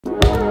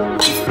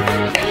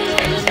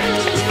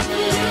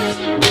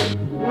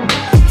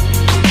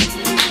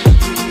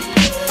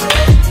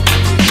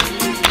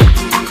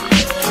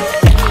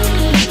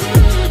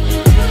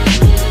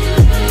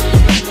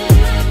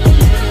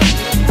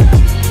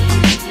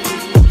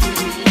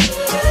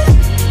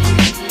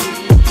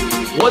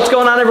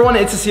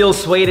it's Aseel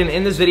Soueid, and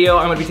in this video,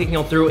 I'm gonna be taking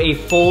you through a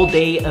full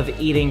day of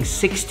eating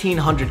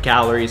 1,600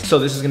 calories. So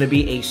this is gonna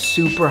be a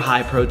super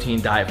high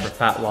protein diet for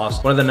fat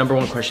loss. One of the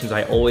 #1 questions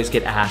I always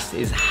get asked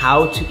is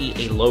how to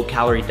eat a low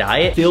calorie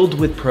diet filled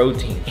with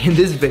protein. In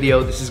this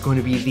video, this is going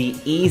to be the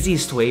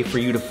easiest way for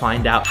you to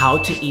find out how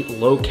to eat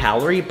low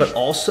calorie, but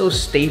also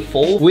stay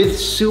full with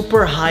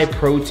super high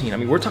protein. I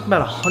mean, we're talking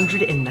about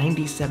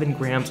 197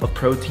 grams of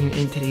protein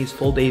in today's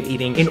full day of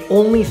eating in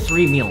only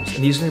 3 meals.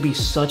 And these are gonna be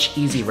such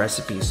easy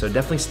recipes. So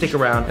definitely stick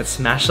around and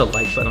smash the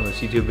like button on this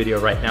YouTube video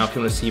right now if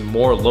you wanna see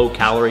more low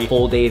calorie,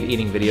 full day of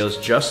eating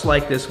videos just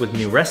like this with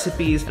new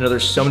recipes. I know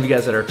there's so many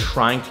guys that are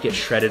trying to get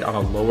shredded on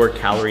a lower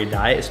calorie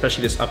diet,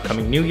 especially this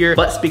upcoming new year.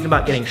 But speaking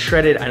about getting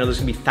shredded, I know there's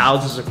gonna be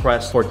thousands of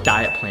requests for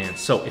diet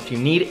plans. So if you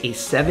need a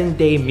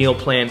 7-day meal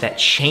plan that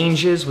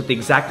changes with the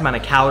exact amount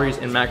of calories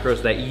and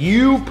macros that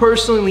you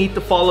personally need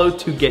to follow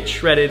to get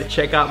shredded,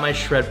 check out my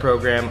shred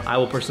program. I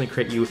will personally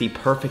create you the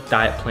perfect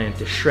diet plan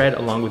to shred,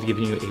 along with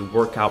giving you a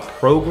workout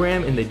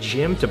program in the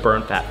gym to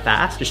burn fat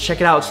fast. Just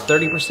check it out. It's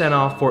 30%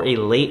 off for a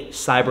late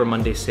Cyber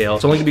Monday sale.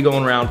 It's only gonna be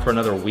going around for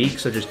another week,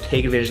 so just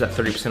take advantage of that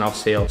 30% off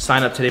sale.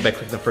 Sign up today by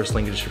clicking the first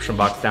link in the description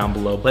box down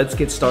below. Let's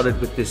get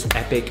started with this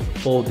epic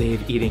full day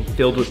of eating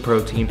filled with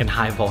protein and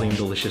high volume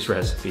delicious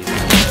recipes.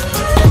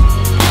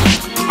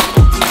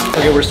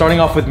 Okay, we're starting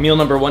off with meal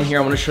 #1 here.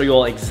 I wanna show you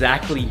all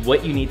exactly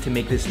what you need to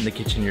make this in the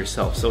kitchen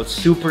yourself. So it's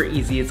super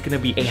easy. It's gonna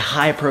be a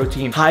high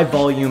protein, high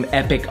volume,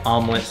 epic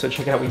omelet. So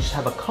check it out, we just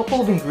have a couple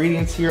of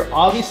ingredients here.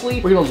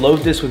 Obviously, we're gonna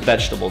load this with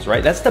vegetables,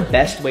 right? That's the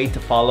best way to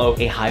follow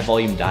a high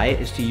volume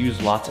diet, is to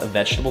use lots of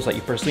vegetables that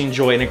you personally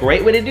enjoy. And a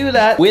great way to do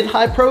that with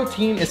high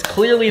protein is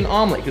clearly an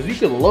omelet, because you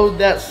can load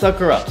that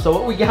sucker up. So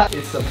what we got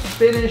is some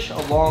spinach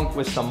along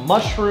with some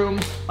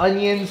mushrooms,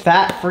 onions,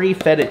 fat-free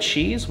feta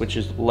cheese, which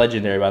is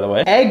legendary by the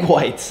way, egg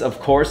whites. Of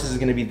course, this is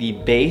gonna be the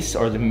base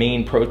or the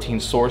main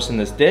protein source in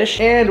this dish.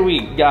 And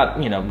we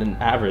got, you know, an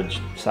average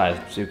size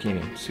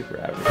zucchini, super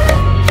average.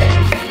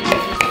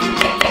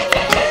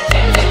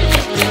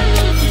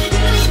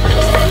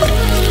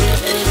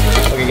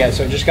 Okay guys,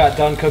 so I just got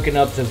done cooking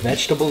up the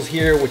vegetables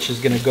here, which is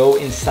gonna go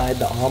inside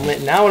the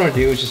omelet. Now what I'm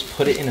gonna do is just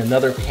put it in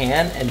another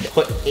pan and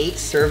put 8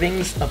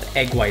 servings of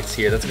egg whites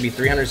here. That's gonna be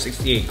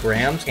 368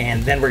 grams.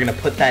 And then we're gonna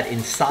put that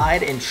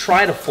inside and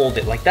try to fold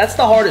it. Like, that's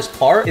the hardest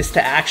part, is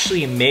to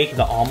actually make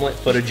the omelet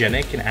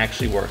photogenic and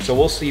actually work. So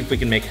we'll see if we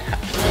can make it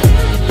happen.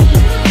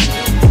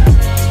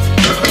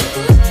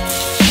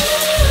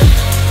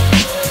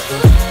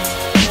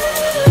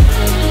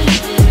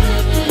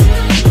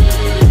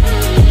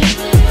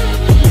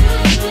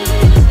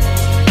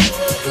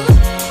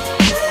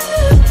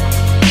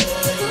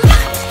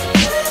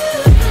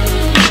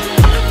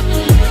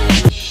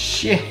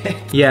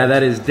 Yeah,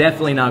 that is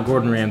definitely not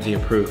Gordon Ramsay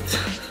approved,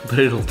 but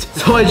it'll do.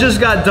 So I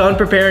just got done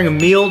preparing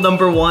meal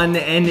 #1,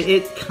 and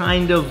it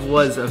kind of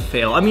was a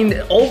fail. I mean,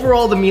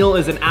 overall the meal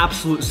is an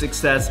absolute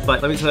success,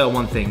 but let me tell you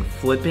one thing.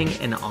 Flipping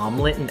an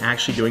omelet and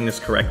actually doing this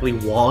correctly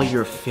while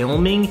you're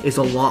filming is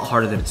a lot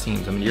harder than it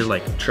seems. I mean, you're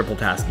like triple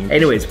tasking.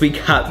 Anyways, we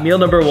got meal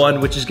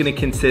 #1, which is gonna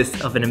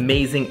consist of an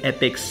amazing,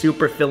 epic,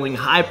 super filling,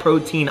 high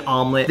protein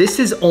omelet. This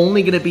is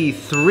only gonna be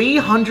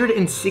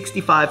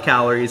 365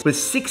 calories with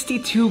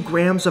 62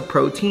 grams of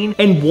protein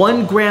and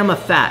 1 gram of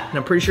fat. And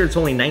I'm pretty sure it's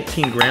only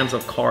 19 grams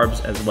of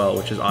carbs as well,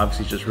 which is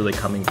obviously just really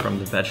coming from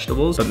the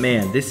vegetables. But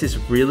man, this is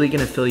really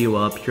gonna fill you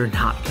up. You're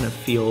not gonna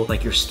feel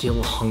like you're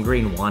still hungry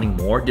and wanting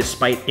more,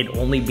 despite it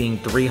only being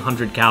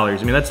 300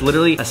 calories. I mean, that's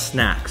literally a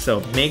snack.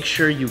 So make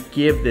sure you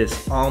give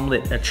this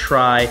omelet a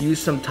try. Use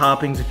some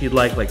toppings if you'd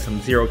like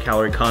some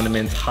 0-calorie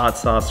condiments, hot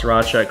sauce,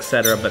 sriracha,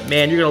 etc. But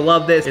man, you're gonna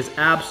love this. It's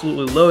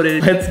absolutely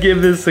loaded. Let's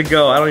give this a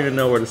go. I don't even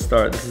know where to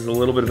start. This is a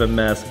little bit of a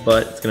mess,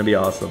 but it's gonna be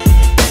awesome.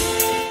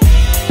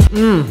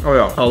 Oh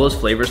yeah, all those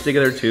flavors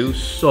together too,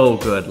 so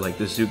good. Like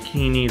the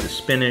zucchini, the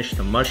spinach,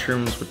 the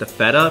mushrooms with the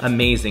feta,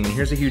 amazing. And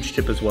here's a huge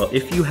tip as well.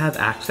 If you have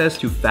access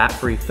to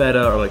fat-free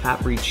feta or like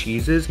fat-free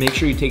cheeses, make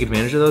sure you take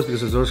advantage of those,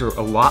 because those are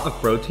a lot of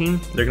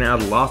protein. They're gonna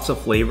add lots of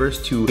flavors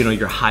to, you know,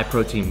 your high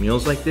protein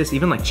meals like this,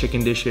 even like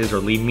chicken dishes or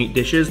lean meat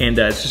dishes. And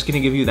it's just gonna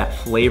give you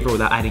that flavor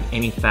without adding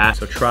any fat.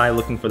 So try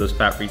looking for those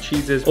fat-free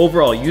cheeses.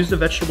 Overall, use the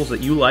vegetables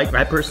that you like.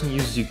 I personally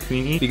use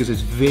zucchini because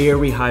it's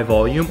very high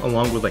volume,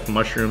 along with like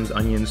mushrooms,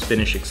 onions,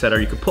 spinach, etc.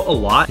 You could put a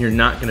lot, you're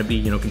not gonna be,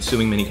 you know,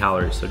 consuming many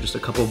calories. So just a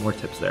couple more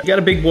tips there. You got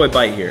a big boy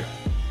bite here.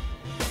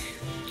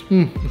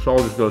 This all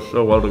just goes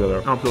so well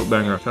together. Absolute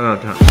banger, 10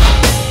 out of 10.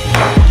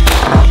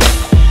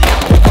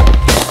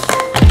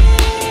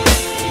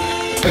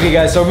 Okay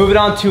guys, so we're moving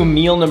on to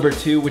meal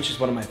 #2, which is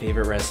one of my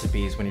favorite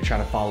recipes when you're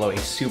trying to follow a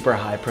super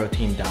high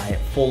protein diet,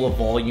 full of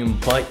volume,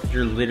 but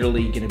you're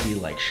literally gonna be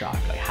like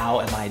shocked. Like, how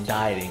am I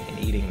dieting and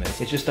eating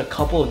this? It's just a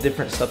couple of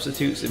different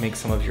substitutes to make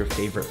some of your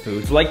favorite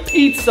foods, like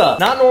pizza.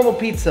 Not normal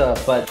pizza,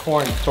 but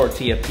corn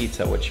tortilla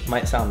pizza, which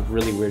might sound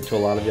really weird to a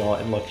lot of y'all.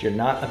 And look, if you're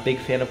not a big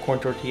fan of corn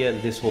tortilla,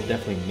 this will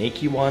definitely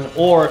make you one.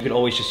 Or you could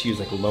always just use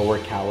like lower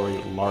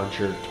calorie,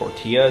 larger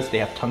tortillas. They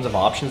have tons of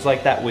options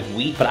like that with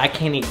wheat, but I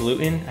can't eat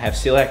gluten. I have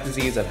celiac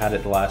disease. cheese. I've had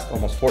it the last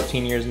almost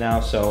 14 years now,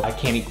 so I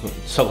can't eat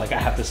gluten. So like I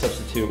have to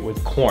substitute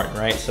with corn,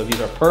 right? So these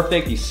are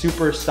perfect. These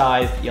super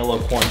sized yellow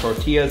corn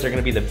tortillas are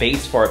gonna be the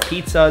base for our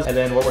pizzas. And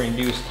then what we're gonna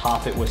do is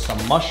top it with some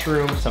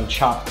mushrooms, some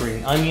chopped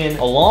green onion,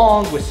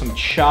 along with some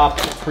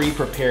chopped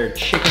pre-prepared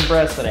chicken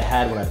breasts that I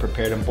had when I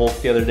prepared them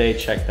both the other day.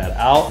 Check that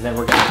out. And then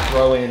we're gonna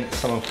throw in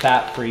some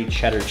fat-free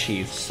cheddar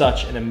cheese.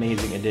 Such an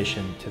amazing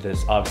addition to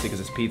this, obviously because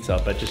it's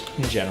pizza, but just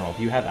in general, if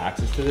you have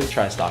access to this,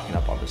 try stocking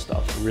up on this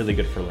stuff. Really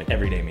good for like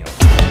everyday meals.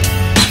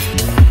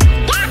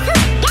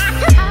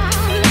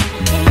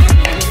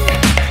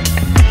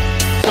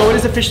 So it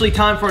is officially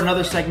time for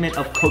another segment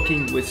of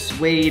Cooking with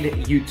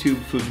Soueid, YouTube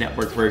Food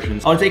Network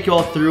versions. I'll take you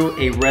all through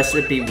a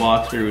recipe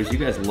walkthrough. You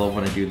guys love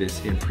when I do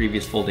this in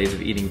previous full days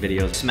of eating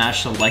videos.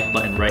 Smash the like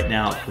button right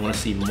now if you want to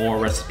see more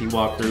recipe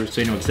walkthroughs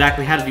so you know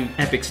exactly how to do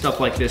epic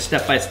stuff like this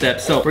step by step.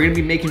 So we're going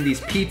to be making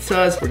these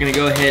pizzas. We're going to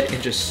go ahead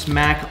and just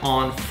smack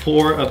on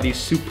 4 of these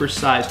super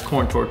sized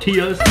corn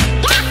tortillas.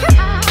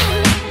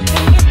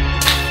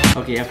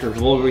 Okay, after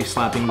vulgarly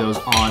slapping those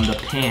on the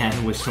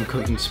pan with some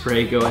cooking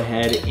spray, go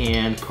ahead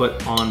and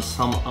put on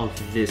some of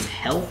this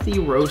healthy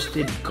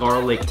roasted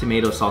garlic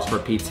tomato sauce for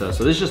pizza.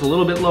 So this is just a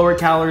little bit lower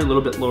calorie, a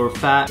little bit lower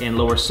fat, and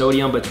lower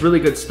sodium, but it's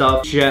really good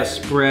stuff.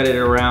 Just spread it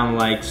around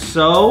like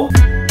so.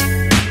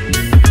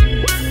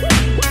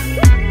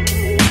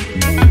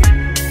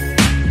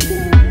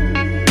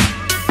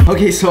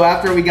 Okay, so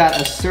after we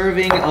got a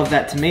serving of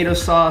that tomato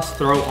sauce,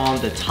 throw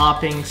on the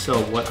topping. So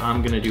what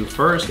I'm gonna do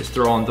first is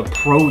throw on the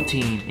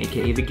protein,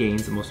 AKA the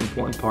gains, the most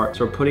important part.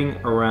 So we're putting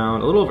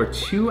around a little over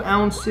 2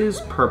 ounces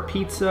per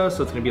pizza.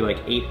 So it's gonna be like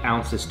 8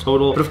 ounces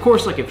total. But of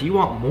course, like if you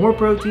want more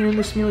protein in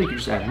this meal, you can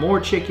just add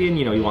more chicken.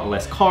 You know, you want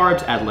less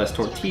carbs, add less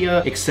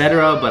tortilla,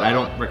 etc. But I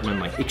don't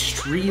recommend like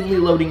extremely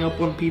loading up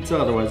on pizza,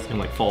 otherwise it's gonna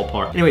like fall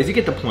apart. Anyways, you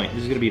get the point.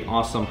 This is gonna be an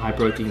awesome, high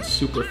protein,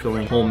 super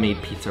filling,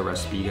 homemade pizza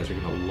recipe. You guys are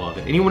gonna love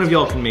it. Any one of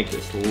y'all can make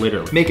this,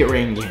 literally. Make it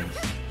rain gains.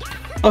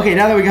 Okay,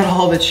 now that we got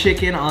all the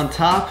chicken on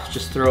top,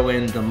 just throw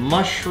in the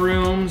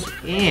mushrooms,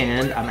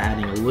 and I'm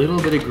adding a little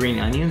bit of green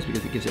onions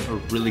because it gives it a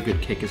really good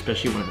kick,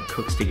 especially when it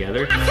cooks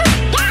together.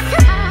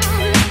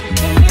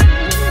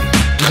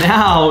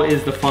 Now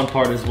is the fun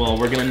part as well.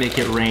 We're gonna make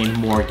it rain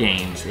more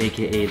gains,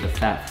 AKA the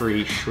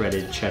fat-free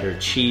shredded cheddar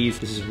cheese.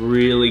 This is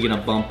really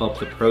gonna bump up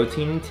the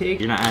protein intake.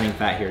 You're not adding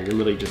fat here, you're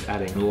literally just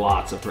adding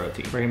lots of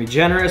protein. We're gonna be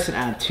generous and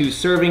add 2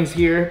 servings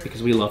here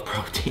because we love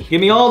protein.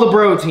 Give me all the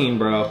protein,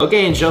 bro.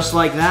 Okay, and just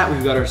like that,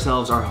 we've got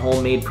ourselves our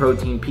homemade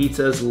protein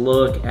pizzas.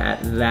 Look at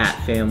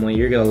that, family.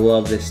 You're gonna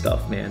love this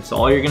stuff, man. So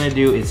all you're gonna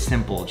do is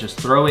simple. Just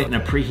throw it in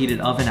a preheated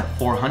oven at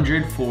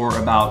 400 for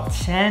about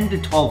 10 to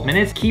 12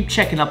 minutes. Keep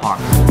checking up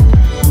on it.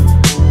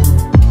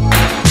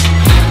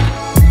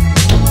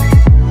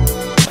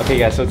 Okay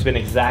guys, so it's been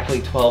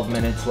exactly 12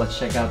 minutes. Let's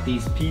check out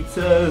these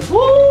pizzas.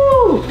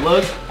 Woo!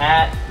 Look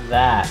at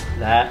that.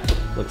 That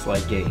looks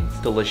like gains.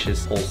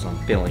 Delicious, wholesome,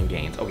 filling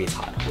gains. Okay, it's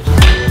hot.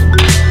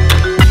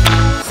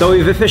 So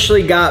we've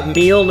officially got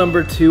meal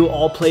number 2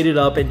 all plated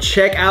up, and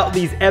check out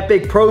these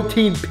epic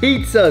protein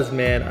pizzas,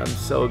 man. I'm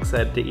so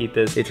excited to eat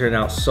this. They turn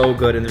out so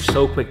good and they're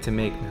so quick to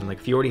make, man. Like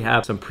if you already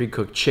have some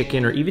pre-cooked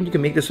chicken, or even you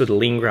can make this with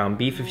lean ground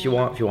beef if you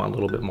want a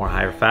little bit more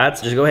higher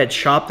fats. Just go ahead,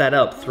 chop that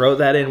up, throw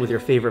that in with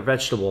your favorite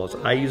vegetables.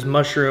 I use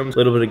mushrooms, a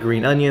little bit of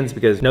green onions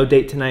because no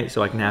date tonight,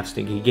 so I can have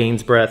stinky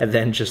gains breath, and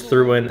then just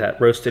threw in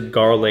that roasted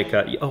garlic.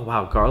 Oh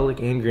wow, garlic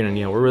and green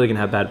onion. We're really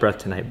gonna have bad breath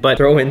tonight. But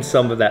throw in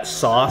some of that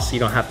sauce. You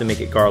don't have to make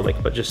it garlic,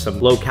 but just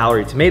some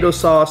low-calorie tomato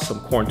sauce, some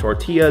corn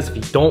tortillas. If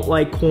you don't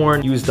like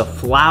corn, use the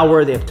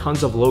flour. They have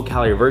tons of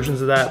low-calorie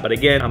versions of that. But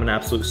again, I'm an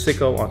absolute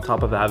sicko. On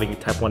top of having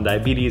type 1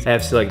 diabetes, I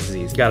have celiac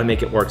disease. You gotta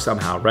make it work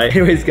somehow, right?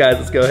 Anyways, guys,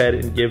 let's go ahead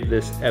and give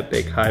this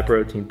epic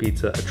high-protein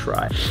pizza a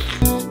try.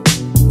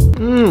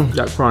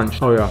 That crunch.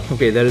 Oh yeah.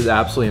 Okay, that is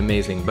absolutely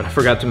amazing, but I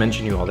forgot to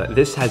mention you all that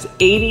this has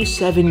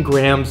 87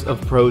 grams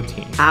of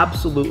protein.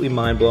 Absolutely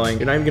mind-blowing.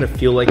 You're not even gonna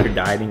feel like you're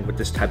dieting with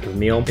this type of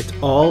meal. It's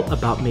all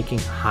about making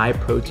high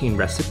protein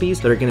recipes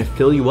that are gonna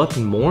fill you up,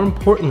 and more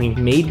importantly,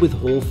 made with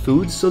whole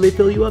foods so they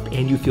fill you up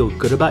and you feel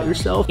good about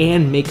yourself,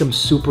 and make them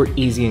super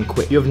easy and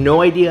quick. You have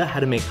no idea how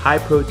to make high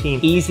protein,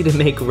 easy to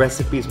make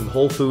recipes with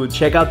whole foods.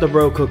 Check out the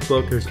Bro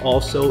Cookbook. There's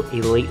also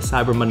a late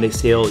Cyber Monday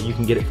sale. You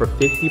can get it for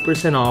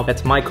 50% off.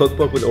 That's my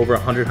cookbook with over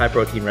 100 high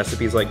protein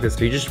recipes like this.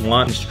 So you just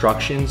want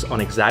instructions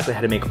on exactly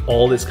how to make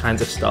all this kinds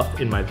of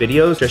stuff in my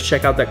videos, just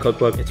check out that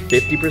cookbook. It's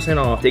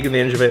 50% off. Take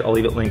advantage of it. I'll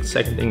leave it linked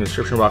second thing in the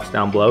description box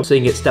down below, so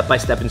you can get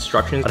step-by-step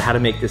instructions on how to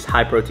make this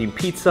high protein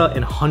pizza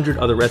and 100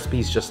 other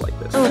recipes just like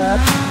this.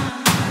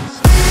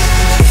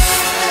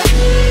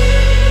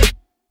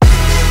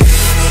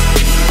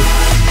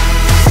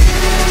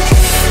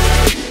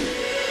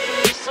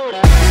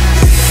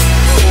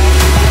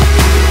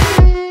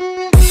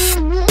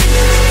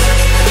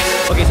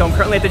 So I'm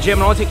currently at the gym,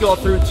 and I want to take you all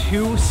through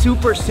 2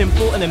 super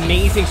simple and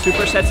amazing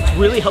supersets to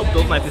really help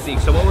build my physique.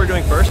 So what we're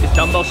doing first is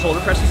dumbbell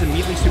shoulder presses,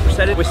 immediately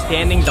supersetted with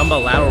standing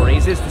dumbbell lateral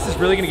raises. This is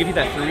really going to give you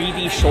that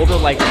 3D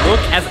shoulder-like look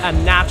as a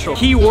natural.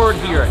 Key word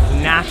here,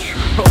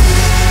 natural.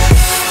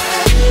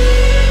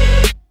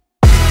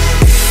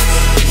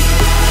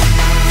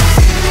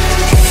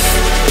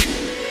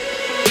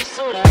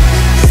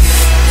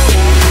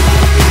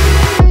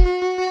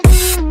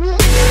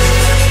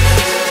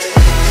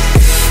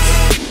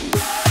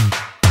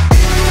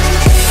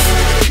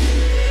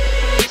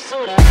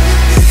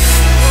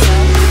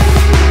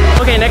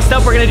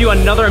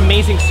 do another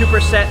amazing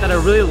superset that I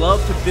really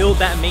love to build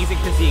that amazing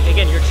physique.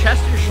 Again, your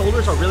chest and your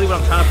shoulders are really what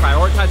I'm trying to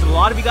prioritize. And a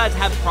lot of you guys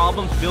have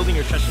problems building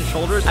your chest and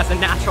shoulders as a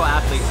natural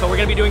athlete. So we're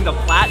gonna be doing the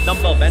flat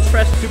dumbbell bench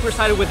press,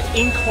 supersetted with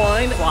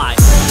incline fly.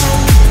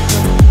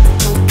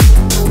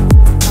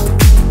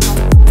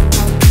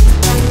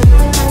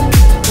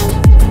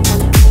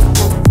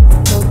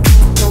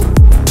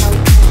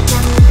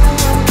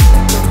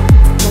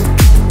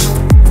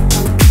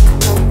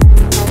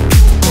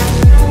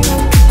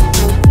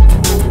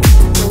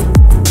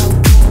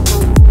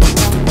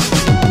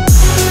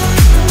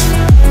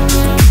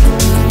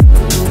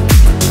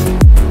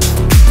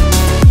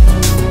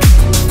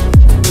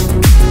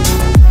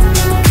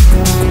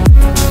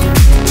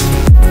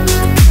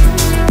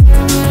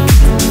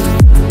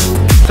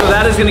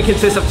 Is going to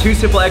consist of 2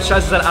 simple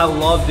exercises that I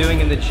love doing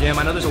in the gym.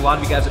 I know there's a lot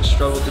of you guys that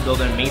struggle to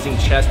build an amazing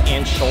chest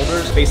and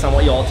shoulders based on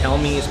what you all tell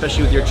me,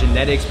 especially with your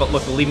genetics. But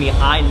look, believe me,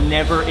 I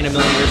never in a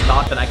million years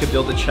thought that I could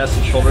build the chest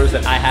and shoulders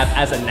that I have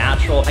as a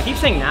natural. I keep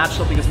saying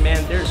natural because,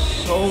 man, there's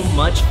so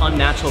much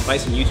unnatural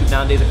advice on YouTube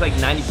nowadays. I feel like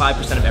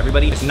 95% of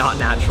everybody is not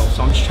natural.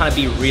 So I'm just trying to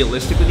be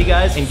realistic with you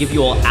guys and give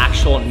you all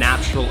actual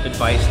natural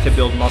advice to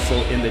build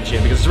muscle in the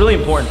gym, because it's really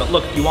important. But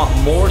look, if you want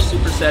more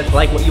supersets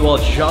like what you all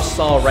just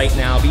saw right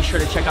now, be sure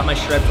to check out my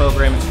shred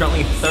program. It's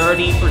currently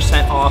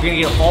 30% off. You're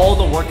gonna get all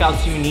the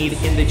workouts you need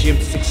in the gym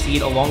to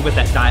succeed, along with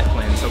that diet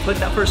plan. So click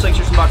that first link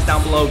description box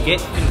down below.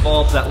 Get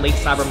involved with that late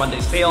Cyber Monday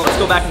sale. Let's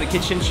go back in the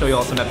kitchen, show you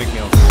all some epic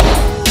meals.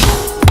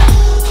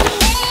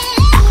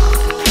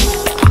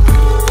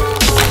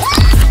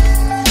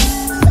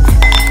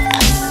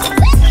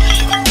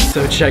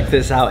 So check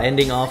this out,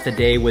 ending off the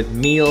day with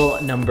meal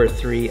number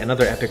 3,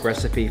 another epic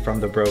recipe from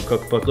the Bro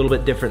Cookbook. A little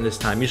bit different this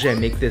time. Usually I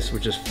make this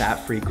with just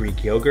fat-free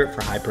Greek yogurt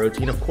for high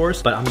protein, of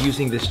course, but I'm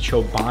using this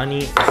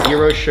Chobani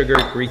 0 sugar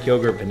Greek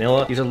yogurt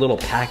vanilla. These are little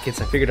packets.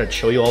 I figured I'd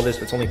show you all this,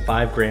 but it's only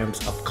 5 grams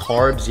of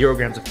carbs, 0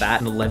 grams of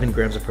fat, and 11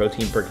 grams of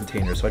protein per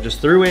container. So I just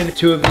threw in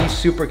 2 of these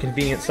super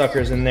convenient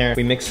suckers in there.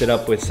 We mix it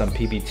up with some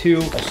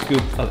PB2, a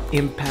scoop of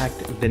Impact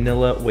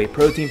Vanilla Whey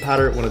Protein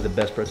Powder, one of the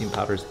best protein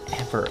powders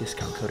ever.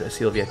 Discount code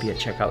ASEELVIP at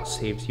checkout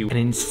saves you an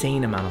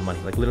insane amount of money,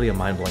 like literally a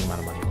mind-blowing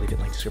amount of money. I'll leave it in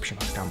the description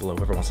box down below,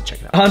 whoever wants to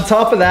check it out. On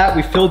top of that,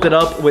 we filled it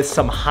up with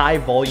some high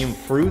volume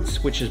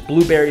fruits, which is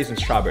blueberries and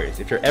strawberries.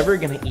 If you're ever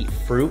gonna eat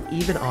fruit,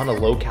 even on a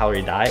low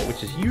calorie diet,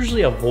 which is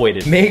usually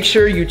avoided, make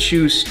sure you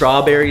choose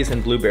strawberries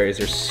and blueberries.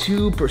 They're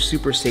super,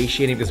 super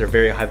satiating because they're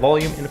very high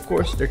volume, and of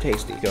course, they're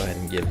tasty. Go ahead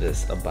and give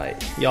this a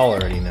bite. Y'all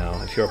already know,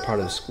 if you're a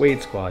part of the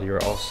Soueid squad,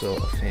 you're also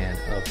a fan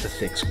of the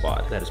thick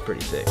squad. That is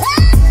pretty thick.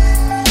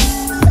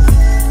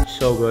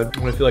 So good.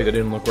 I'm gonna feel like it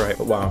didn't look right,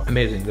 but wow,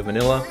 amazing. The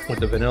vanilla with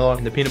the vanilla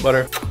and the peanut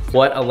butter.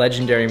 What a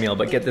legendary meal.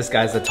 But get this,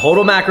 guys, the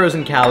total macros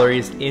and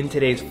calories in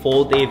today's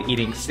full day of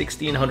eating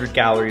 1,600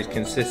 calories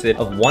consisted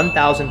of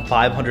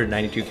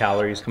 1,592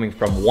 calories coming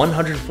from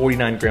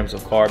 149 grams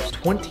of carbs,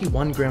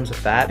 21 grams of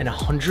fat, and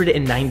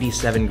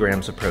 197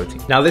 grams of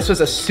protein. Now, this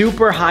was a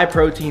super high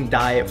protein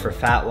diet for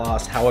fat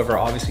loss. However,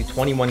 obviously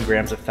 21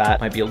 grams of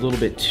fat might be a little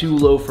bit too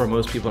low for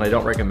most people, and I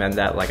don't recommend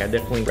that. Like, I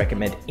definitely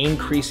recommend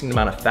increasing the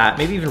amount of fat,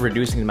 maybe even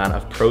reducing the amount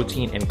of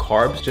protein and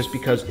carbs, just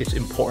because it's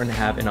important to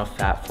have enough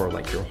fat for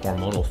like your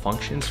hormonal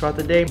functions throughout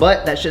the day.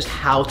 But that's just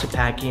how to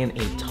pack in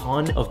a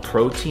ton of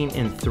protein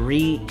in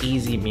 3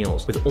 easy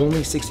meals with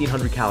only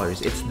 1,600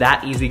 calories. It's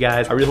that easy,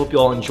 guys. I really hope you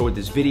all enjoyed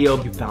this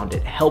video. You found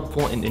it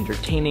helpful and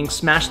entertaining.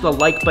 Smash the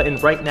like button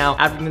right now.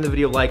 After giving the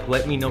video a like,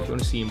 let me know if you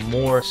want to see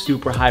more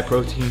super high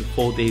protein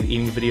full day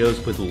eating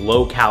videos with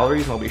low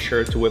calories. I'll be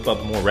sure to whip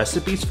up more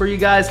recipes for you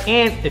guys.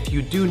 And if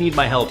you do need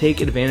my help,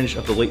 take advantage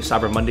of the late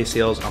Cyber Monday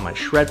sales on my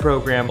shred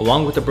program,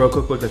 along with the Bro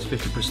Cookbook that's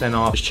 50%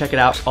 off. Just check it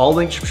out. All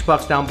links in the description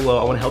box down below.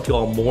 I want to help you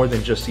all more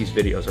than just these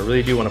videos. I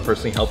really do want to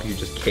personally help you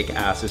just kick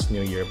ass this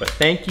new year. But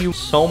thank you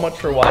so much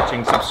for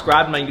watching.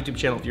 Subscribe to my YouTube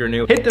channel if you're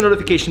new. Hit the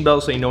notification bell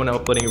so you know when I'm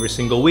uploading every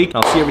single week.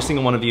 I'll see every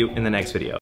single one of you in the next video.